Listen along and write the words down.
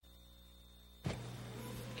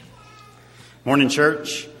Morning,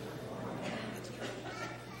 church.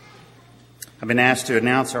 I've been asked to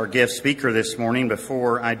announce our guest speaker this morning.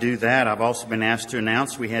 Before I do that, I've also been asked to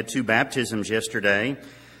announce we had 2 baptisms yesterday.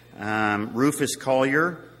 Rufus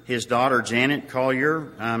Collier, his daughter Janet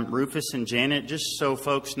Collier. Rufus and Janet, just so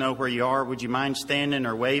folks know where you are, would you mind standing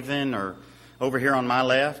or waving or over here on my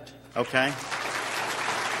left? Okay.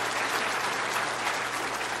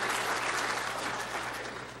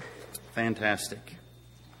 Fantastic.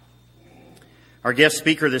 Our guest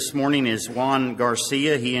speaker this morning is Juan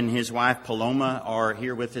Garcia. He and his wife Paloma are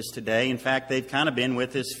here with us today. In fact, they've kind of been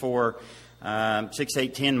with us for 6,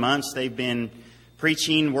 8, 10 months. They've been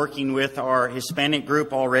preaching, working with our Hispanic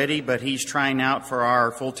group already, but he's trying out for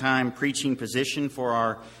our full-time preaching position for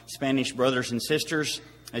our Spanish brothers and sisters.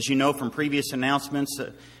 As you know from previous announcements,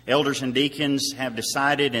 elders and deacons have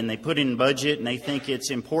decided and they put in budget, and they think it's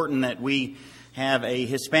important that we have a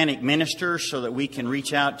Hispanic minister so that we can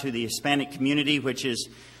reach out to the Hispanic community, which is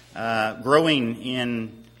growing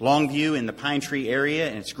in Longview in the Pine Tree area,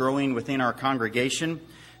 and it's growing within our congregation.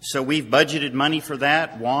 So we've budgeted money for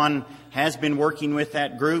that. Juan has been working with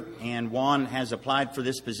that group, and Juan has applied for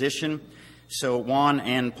this position. So Juan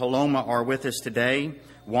and Paloma are with us today.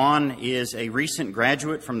 Juan is a recent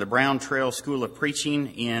graduate from the Brown Trail School of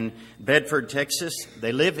Preaching in Bedford, Texas.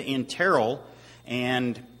 They live in Terrell,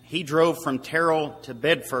 and he drove from Terrell to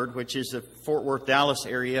Bedford, which is the Fort Worth, Dallas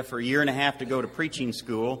area, for a year and a half to go to preaching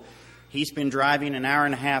school. He's been driving an hour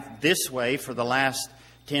and a half this way for the last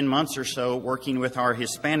 10 months or so, working with our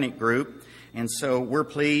Hispanic group. And so we're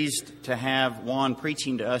pleased to have Juan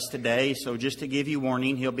preaching to us today. So just to give you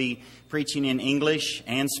warning, he'll be preaching in English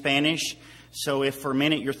and Spanish. So if for a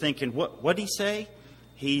minute you're thinking, what did he say?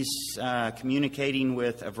 He's communicating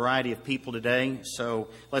with a variety of people today. So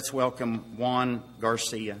let's welcome Juan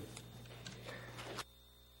Garcia.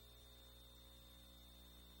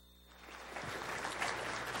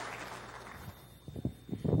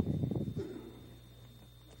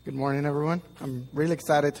 Good morning, everyone. I'm really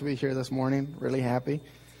excited to be here this morning. Really happy.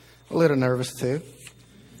 A little nervous, too.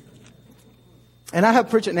 And I have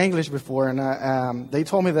preached in English before, and they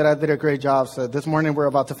told me that I did a great job. So this morning we're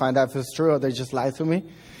about to find out if it's true or they just lied to me.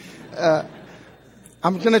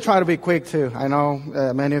 I'm going to try to be quick, too. I know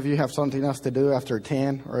many of you have something else to do after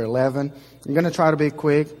 10 or 11. I'm going to try to be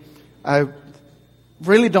quick. I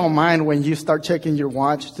really don't mind when you start checking your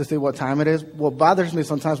watch to see what time it is. What bothers me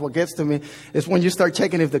sometimes, what gets to me, is when you start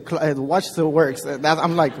checking if the watch still works.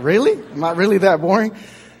 I'm like, really? Am I really that boring?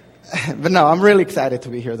 But no, I'm really excited to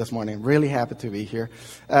be here this morning. Really happy to be here.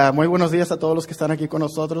 Muy buenos días a todos los que están aquí con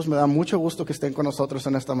nosotros. Me da mucho gusto que estén con nosotros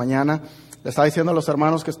en esta mañana. Les estaba diciendo a los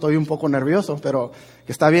hermanos que estoy un poco nervioso, pero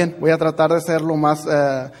que está bien. Voy a tratar de ser lo más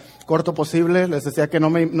corto posible. Les decía que no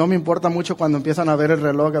me importa mucho cuando empiezan a ver el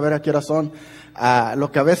reloj, a ver a qué hora son.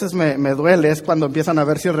 Lo que a veces me duele es cuando empiezan a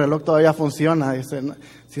ver si el reloj todavía funciona. Dicen,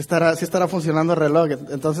 si estará funcionando el reloj.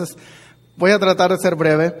 Entonces, voy a tratar de ser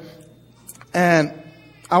breve.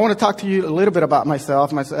 I want to talk to you a little bit about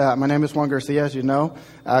myself. My name is Juan Garcia, as you know.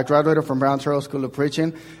 I graduated from Brown Trail School of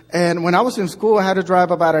Preaching. And when I was in school, I had to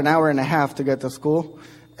drive about an hour and a half to get to school.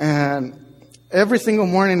 And every single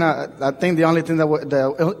morning, I think the only thing that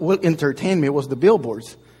will entertain me was the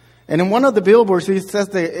billboards. And in one of the billboards, he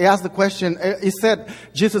asked the question, he said,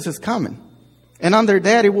 Jesus is coming. And under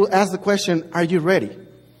that, he will ask the question, are you ready?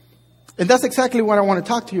 And that's exactly what I want to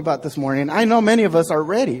talk to you about this morning. I know many of us are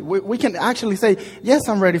ready. We can actually say, yes,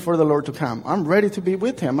 I'm ready for the Lord to come. I'm ready to be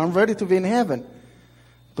with Him. I'm ready to be in heaven.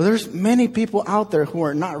 But there's many people out there who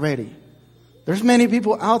are not ready. There's many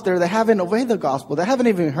people out there that haven't obeyed the gospel, that haven't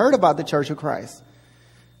even heard about the Church of Christ.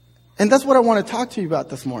 And that's what I want to talk to you about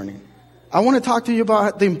this morning. I want to talk to you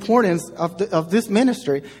about the importance of this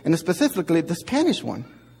ministry, and specifically the Spanish one.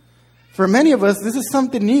 For many of us, this is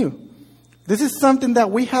something new. This is something that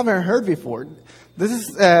we haven't heard before. This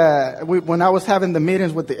is when I was having the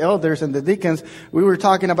meetings with the elders and the deacons, we were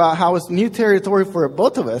talking about how it's new territory for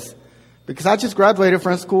both of us. Because I just graduated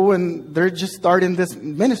from school and they're just starting this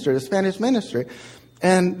ministry, the Spanish ministry.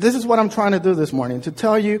 And this is what I'm trying to do this morning, to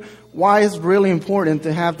tell you why it's really important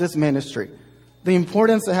to have this ministry. The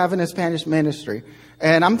importance of having a Spanish ministry.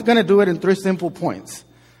 And I'm going to do it in 3 simple points.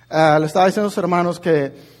 Le estaba diciendo a los hermanos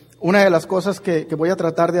que una de las cosas que voy a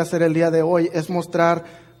tratar de hacer el día de hoy es mostrar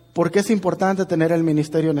por qué es importante tener el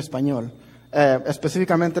ministerio en español,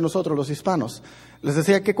 específicamente nosotros los hispanos. Les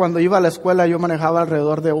decía que cuando iba a la escuela yo manejaba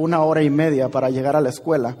alrededor de 1 hora y media para llegar a la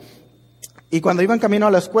escuela. Y cuando iba en camino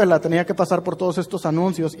a la escuela tenía que pasar por todos estos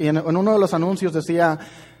anuncios y en uno de los anuncios decía,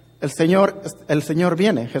 el Señor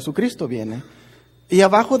viene, Jesucristo viene. Y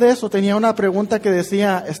abajo de eso tenía una pregunta que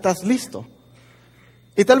decía, ¿estás listo?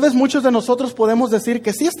 Y tal vez muchos de nosotros podemos decir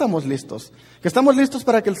que sí estamos listos, que estamos listos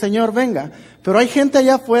para que el Señor venga, pero hay gente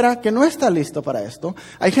allá afuera que no está listo para esto.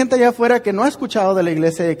 Hay gente allá afuera que no ha escuchado de la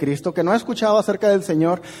iglesia de Cristo, que no ha escuchado acerca del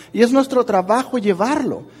Señor, y es nuestro trabajo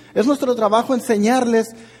llevarlo. Es nuestro trabajo enseñarles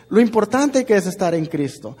lo importante que es estar en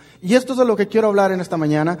Cristo. Y esto es de lo que quiero hablar en esta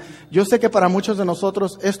mañana. Yo sé que para muchos de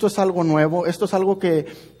nosotros esto es algo nuevo, esto es algo que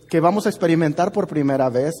vamos a experimentar por primera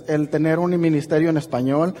vez, el tener un ministerio en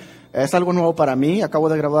español. Es algo nuevo para mí, acabo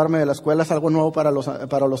de graduarme de la escuela, es algo nuevo para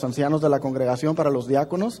los ancianos de la congregación, para los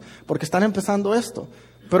diáconos, porque están empezando esto.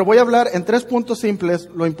 Pero voy a hablar en 3 puntos simples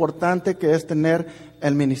lo importante que es tener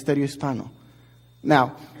el ministerio hispano.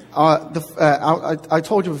 Now, I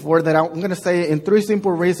told you before that I'm going to say in 3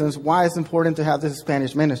 simple reasons why it's important to have this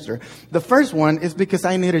Spanish minister. The first one is because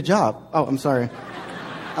I need a job. Oh, I'm sorry.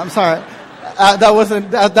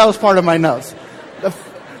 That was part of my notes.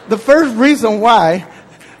 The first reason why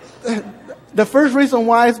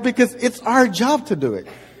is because it's our job to do it.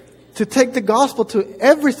 To take the gospel to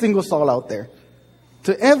every single soul out there.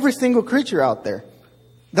 To every single creature out there.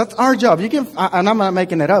 That's our job. You can, and I'm not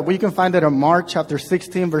making it up. You can find it in Mark chapter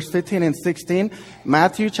 16, verse 15 and 16.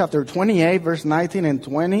 Matthew chapter 28, verse 19 and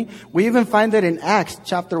 20. We even find it in Acts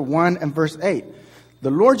chapter 1 and verse 8.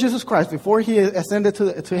 The Lord Jesus Christ, before he ascended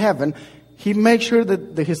to heaven, he made sure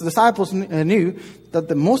that his disciples knew that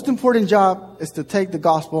the most important job is to take the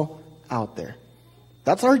gospel out there.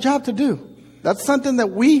 That's our job to do. That's something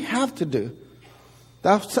that we have to do.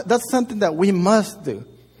 That's something that we must do.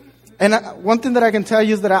 And one thing that I can tell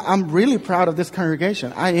you is that I'm really proud of this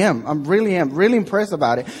congregation. I am. I'm really impressed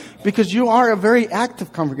about it, because you are a very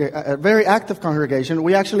active congregation.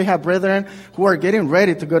 We actually have brethren who are getting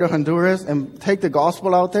ready to go to Honduras and take the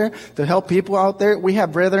gospel out there, to help people out there. We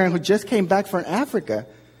have brethren who just came back from Africa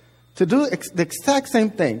to do the exact same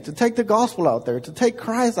thing, to take the gospel out there, to take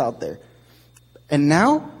Christ out there. And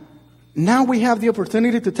now we have the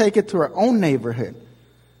opportunity to take it to our own neighborhood.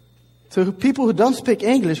 To people who don't speak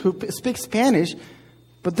English, who speak Spanish,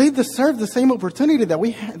 but they deserve the same opportunity that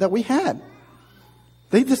we had.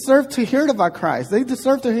 They deserve to hear about Christ. They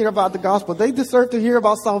deserve to hear about the gospel. They deserve to hear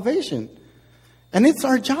about salvation. And it's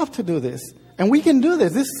our job to do this. And we can do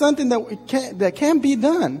this. This is something that can be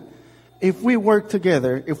done if we work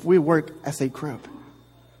together, if we work as a group.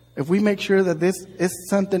 If we make sure that this is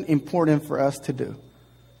something important for us to do.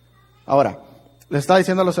 Ahora, le estaba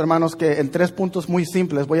diciendo a los hermanos que en 3 puntos muy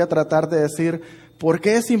simples voy a tratar de decir por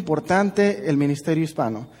qué es importante el ministerio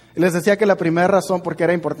hispano. Y les decía que la primera razón por qué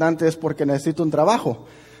era importante es porque necesito un trabajo.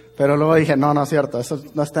 Pero luego dije, no es cierto, eso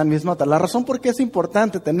no está en mis notas. La razón por qué es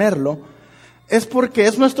importante tenerlo es porque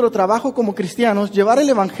es nuestro trabajo como cristianos llevar el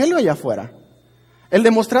evangelio allá afuera. El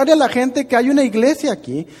demostrarle a la gente que hay una iglesia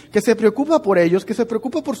aquí, que se preocupa por ellos, que se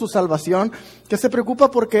preocupa por su salvación, que se preocupa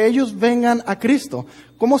porque ellos vengan a Cristo.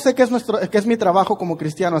 ¿Cómo sé que es mi trabajo como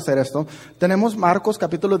cristiano hacer esto? Tenemos Marcos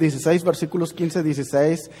capítulo 16, versículos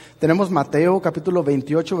 15-16. Tenemos Mateo capítulo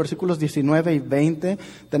 28, versículos 19 y 20.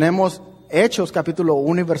 Tenemos Hechos capítulo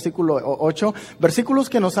 1 y versículo 8. Versículos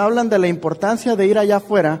que nos hablan de la importancia de ir allá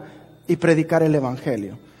afuera y predicar el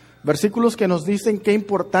evangelio. Versículos que nos dicen qué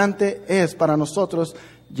importante es para nosotros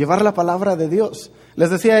llevar la palabra de Dios.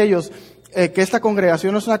 Les decía a ellos que esta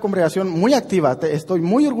congregación es una congregación muy activa. Estoy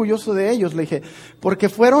muy orgulloso de ellos, le dije, porque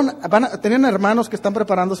tienen hermanos que están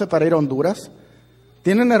preparándose para ir a Honduras.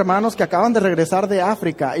 Tienen hermanos que acaban de regresar de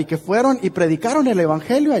África y que fueron y predicaron el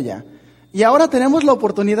evangelio allá. Y ahora tenemos la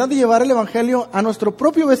oportunidad de llevar el evangelio a nuestro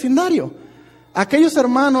propio vecindario. Aquellos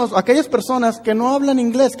hermanos, aquellas personas que no hablan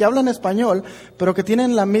inglés, que hablan español, pero que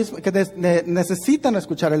tienen necesitan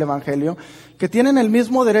escuchar el evangelio, que tienen el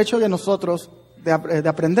mismo derecho que nosotros de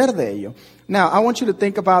aprender de ello. Now, I want you to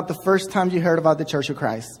think about the first time you heard about the Church of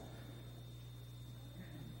Christ.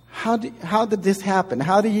 How did this happen?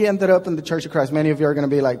 How did you end up in the Church of Christ? Many of you are going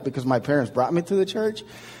to be like, because my parents brought me to the church.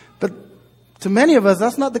 But to many of us,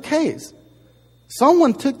 that's not the case.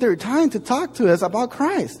 Someone took their time to talk to us about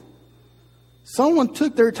Christ. Someone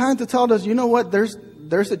took their time to tell us, you know what, there's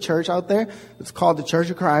a church out there. It's called the Church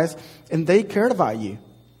of Christ, and they cared about you.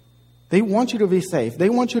 They want you to be saved. They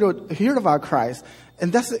want you to hear about Christ.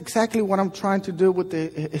 And that's exactly what I'm trying to do with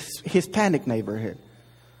the Hispanic neighborhood,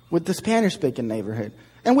 with the Spanish-speaking neighborhood,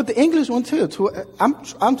 and with the English one too.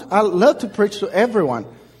 I love to preach to everyone.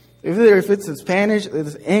 If it's in Spanish, if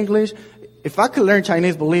it's English. If I could learn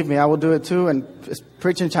Chinese, believe me, I will do it too, and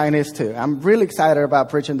preach in Chinese too. I'm really excited about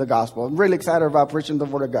preaching the gospel. I'm really excited about preaching the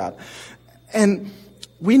word of God. And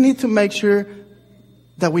we need to make sure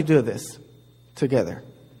that we do this together.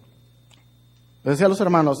 Les decía a los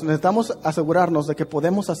hermanos, necesitamos asegurarnos de que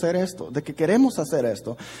podemos hacer esto, de que queremos hacer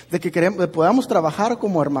esto, de que podamos trabajar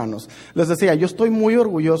como hermanos. Les decía, yo estoy muy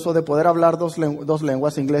orgulloso de poder hablar dos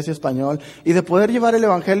lenguas, inglés y español, y de poder llevar el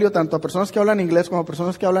evangelio tanto a personas que hablan inglés como a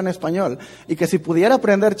personas que hablan español. Y que si pudiera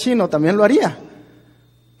aprender chino, también lo haría.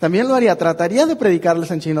 También lo haría. Trataría de predicarles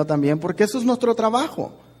en chino también, porque eso es nuestro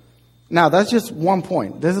trabajo. Now, that's just one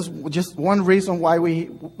point. This is just one reason why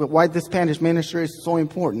the Spanish ministry is so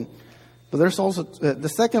important. But there's also the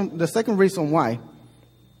second reason why.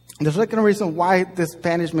 The second reason why the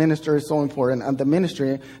Spanish ministry is so important, and the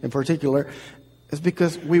ministry in particular, is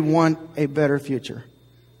because we want a better future.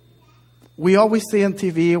 We always see on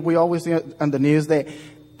TV, we always see on the news that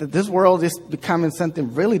this world is becoming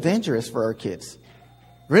something really dangerous for our kids,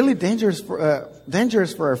 really dangerous for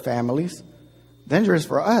our families, dangerous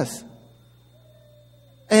for us.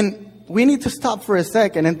 And we need to stop for a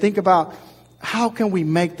second and think about, how can we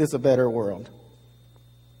make this a better world?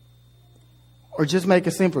 Or just make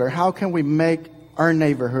it simpler, how can we make our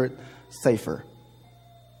neighborhood safer?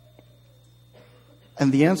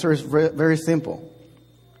 And the answer is very simple.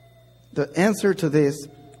 The answer to this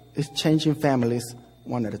is changing families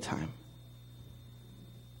one at a time.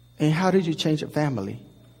 And how did you change a family?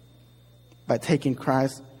 By taking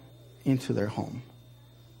Christ into their home.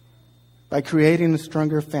 By creating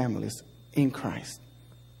stronger families in Christ.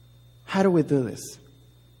 How do we do this?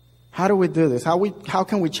 How do we do this? How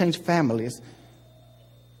can we change families?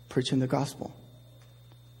 Preaching the gospel.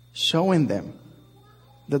 Showing them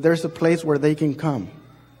that there's a place where they can come.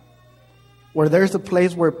 Where there's a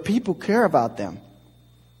place where people care about them.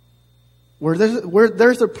 Where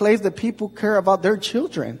there's a place that people care about their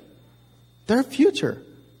children. Their future.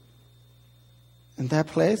 And that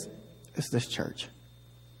place is this church.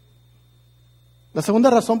 La segunda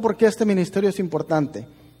razón por qué este ministerio es importante.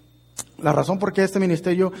 La razón por qué este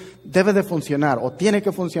ministerio debe de funcionar o tiene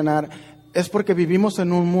que funcionar es porque vivimos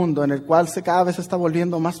en un mundo en el cual cada vez se está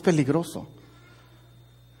volviendo más peligroso.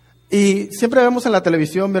 Y siempre vemos en la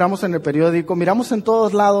televisión, miramos en el periódico, miramos en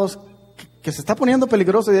todos lados que se está poniendo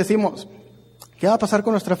peligroso y decimos, ¿qué va a pasar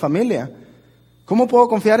con nuestra familia? ¿Cómo puedo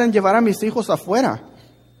confiar en llevar a mis hijos afuera?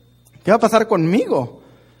 ¿Qué va a pasar conmigo?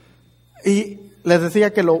 Y les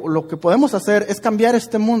decía que lo que podemos hacer es cambiar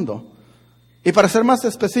este mundo. Y para ser más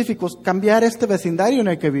específicos, cambiar este vecindario en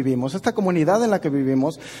el que vivimos, esta comunidad en la que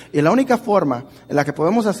vivimos. Y la única forma en la que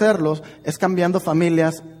podemos hacerlo es cambiando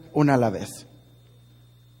familias una a la vez.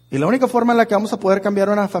 Y la única forma en la que vamos a poder cambiar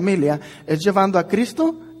una familia es llevando a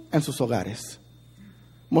Cristo en sus hogares.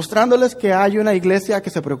 Mostrándoles que hay una iglesia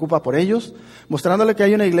que se preocupa por ellos. Mostrándoles que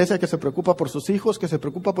hay una iglesia que se preocupa por sus hijos, que se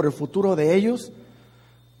preocupa por el futuro de ellos.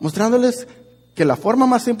 Mostrándoles que la forma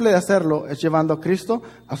más simple de hacerlo es llevando a Cristo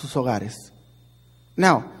a sus hogares.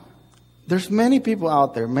 Now, there's many people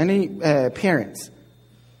out there, many parents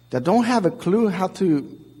that don't have a clue how to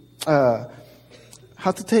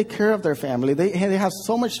take care of their family. They have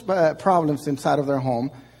so much problems inside of their home.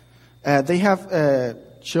 They have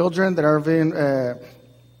children that are being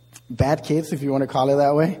bad kids, if you want to call it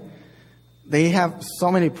that way. They have so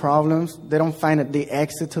many problems. They don't find the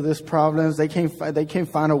exit to these problems. They can't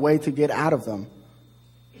find a way to get out of them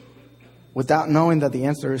without knowing that the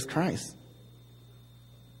answer is Christ.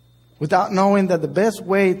 Without knowing that the best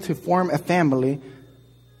way to form a family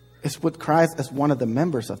is with Christ as one of the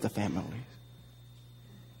members of the family.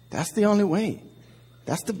 That's the only way.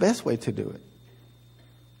 That's the best way to do it.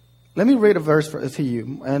 Let me read a verse to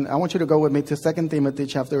you, and I want you to go with me to 2 Timothy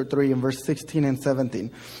chapter 3 and verse 16 and 17.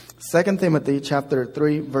 2 Timothy chapter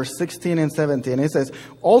 3 verse 16 and 17. It says,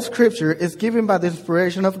 all scripture is given by the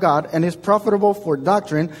inspiration of God and is profitable for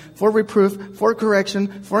doctrine, for reproof, for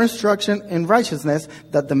correction, for instruction in righteousness,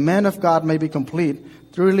 that the man of God may be complete,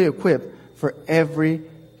 thoroughly equipped for every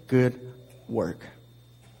good work.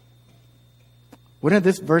 Wouldn't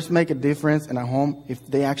this verse make a difference in a home if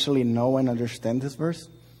they actually know and understand this verse?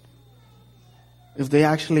 If they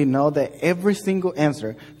actually know that every single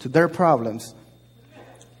answer to their problems,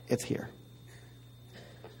 it's here.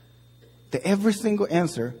 That every single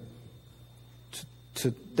answer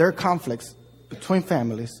to their conflicts between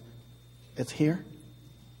families, it's here.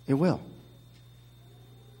 It will.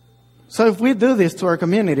 So if we do this to our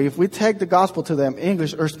community, if we take the gospel to them,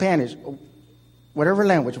 English or Spanish, whatever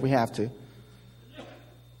language we have to,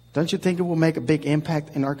 don't you think it will make a big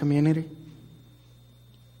impact in our community?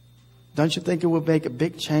 Don't you think it will make a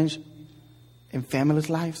big change in families'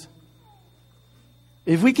 lives?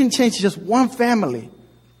 If we can change just one family,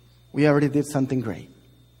 we already did something great.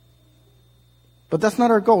 But that's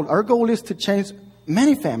not our goal. Our goal is to change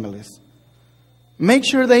many families. Make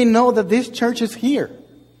sure they know that this church is here.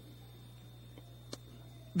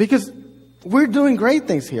 Because We're doing great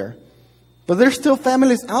things here. But there's still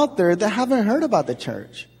families out there that haven't heard about the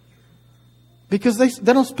church. Because they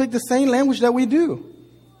don't speak the same language that we do.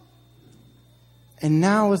 And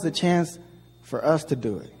now is the chance for us to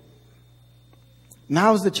do it.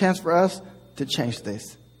 Now is the chance for us to change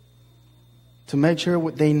this. To make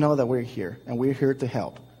sure they know that we're here. And we're here to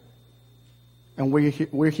help. And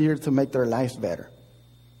we're here to make their lives better.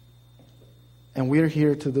 And we're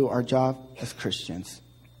here to do our job as Christians.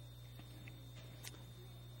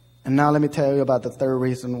 And now let me tell you about the third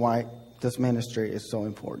reason why this ministry is so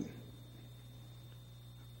important.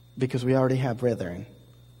 Because we already have brethren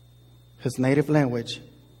whose native language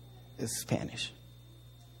is Spanish.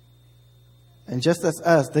 And just as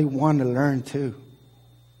us, they want to learn too.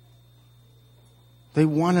 They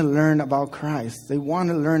want to learn about Christ. They want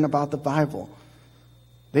to learn about the Bible.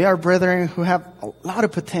 They are brethren who have a lot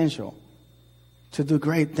of potential to do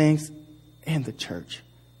great things in the church.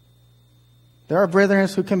 There are brethren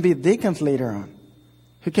who can be deacons later on,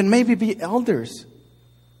 who can maybe be elders,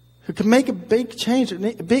 who can make a big change, a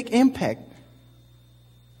big impact.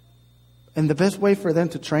 And the best way for them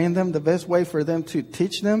to train them, the best way for them to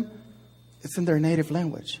teach them, is in their native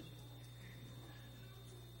language.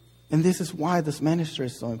 And this is why this ministry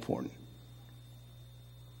is so important.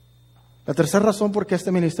 La tercera razón por qué este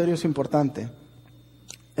ministerio es importante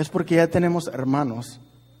es porque ya tenemos hermanos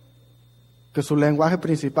que su lenguaje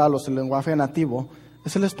principal o su lenguaje nativo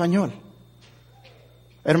es el español.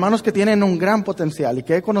 Hermanos que tienen un gran potencial y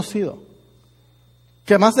que he conocido,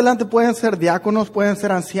 que más adelante pueden ser diáconos, pueden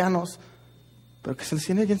ser ancianos, pero que se les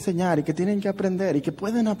tiene que enseñar y que tienen que aprender y que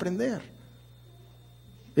pueden aprender.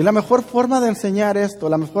 Y la mejor forma de enseñar esto,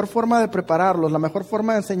 la mejor forma de prepararlos, la mejor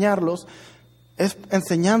forma de enseñarlos es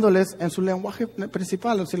enseñándoles en su lenguaje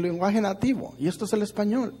principal, en su lenguaje nativo. Y esto es el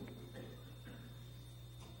español.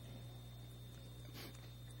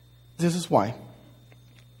 This is why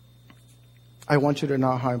I want you to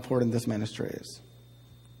know how important this ministry is.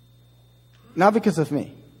 Not because of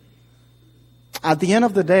me. At the end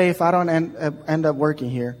of the day, if I don't end up working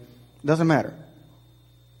here, it doesn't matter.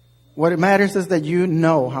 What it matters is that you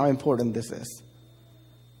know how important this is.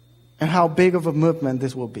 And how big of a movement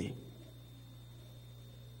this will be.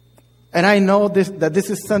 And I know that this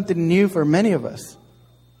is something new for many of us.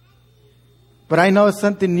 But I know it's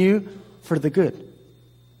something new for the good.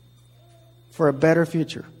 For a better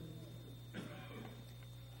future.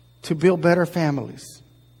 To build better families.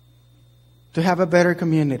 To have a better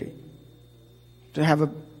community. To have a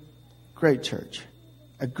great church.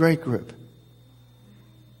 A great group.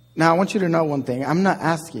 Now I want you to know one thing. I'm not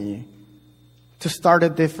asking you to start a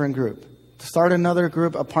different group. To start another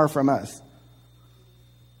group apart from us.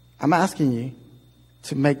 I'm asking you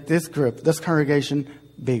to make this group, this congregation,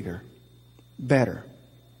 bigger, better,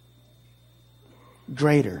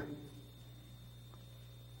 greater.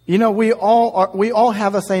 You know, we all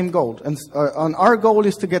have the same goal, and our goal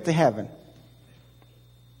is to get to heaven.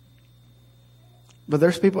 But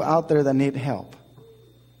there's people out there that need help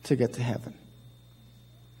to get to heaven,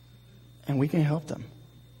 and we can help them.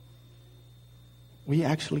 We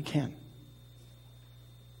actually can,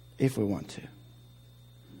 if we want to.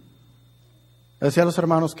 Decía a los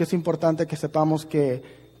hermanos que es importante que sepamos que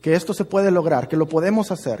esto se puede lograr, que lo podemos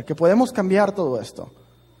hacer, que podemos cambiar todo esto.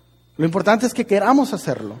 Lo importante es que queramos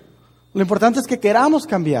hacerlo. Lo importante es que queramos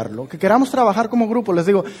cambiarlo, que queramos trabajar como grupo. Les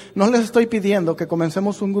digo, no les estoy pidiendo que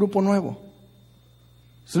comencemos un grupo nuevo,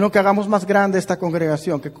 sino que hagamos más grande esta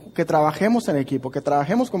congregación, que trabajemos en equipo, que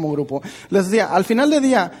trabajemos como grupo. Les decía, al final del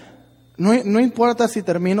día, no importa si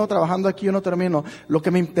termino trabajando aquí o no termino. Lo que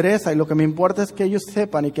me interesa y lo que me importa es que ellos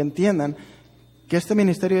sepan y que entiendan que este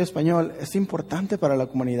ministerio de español es importante para la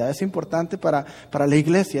comunidad, es importante para la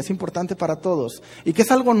iglesia, es importante para todos. Y que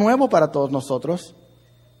es algo nuevo para todos nosotros,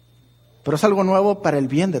 pero es algo nuevo para el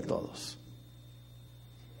bien de todos.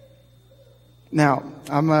 Now,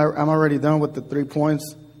 I'm already done with the 3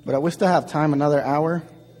 points, but we still have time, another hour.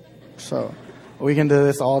 So we can do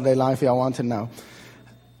this all day long if y'all want to know.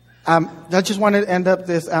 I just want to end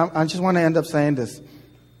up saying this.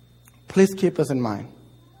 Please keep us in mind.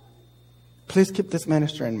 Please keep this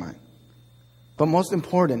ministry in mind. But most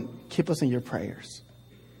important, keep us in your prayers.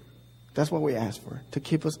 That's what we ask for, to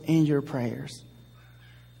keep us in your prayers.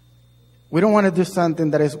 We don't want to do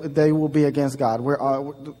something that will be against God.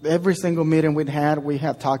 Every single meeting we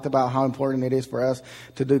have talked about how important it is for us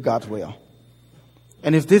to do God's will.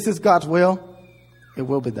 And if this is God's will, it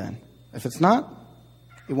will be done. If it's not,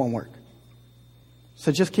 it won't work.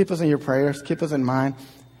 So just keep us in your prayers, keep us in mind.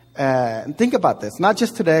 And think about this, not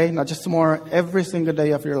just today, not just tomorrow, every single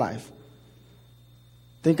day of your life.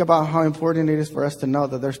 Think about how important it is for us to know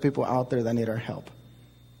that there's people out there that need our help.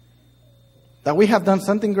 That we have done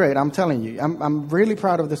something great. I'm telling you. I'm really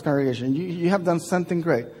proud of this congregation. You have done something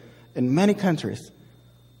great in many countries.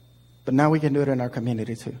 But now we can do it in our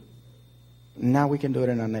community too. Now we can do it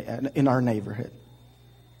in our neighborhood.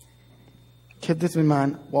 Keep this in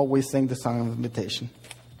mind while we sing the song of invitation.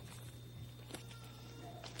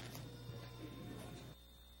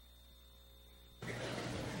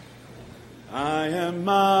 I am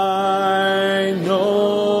mine, no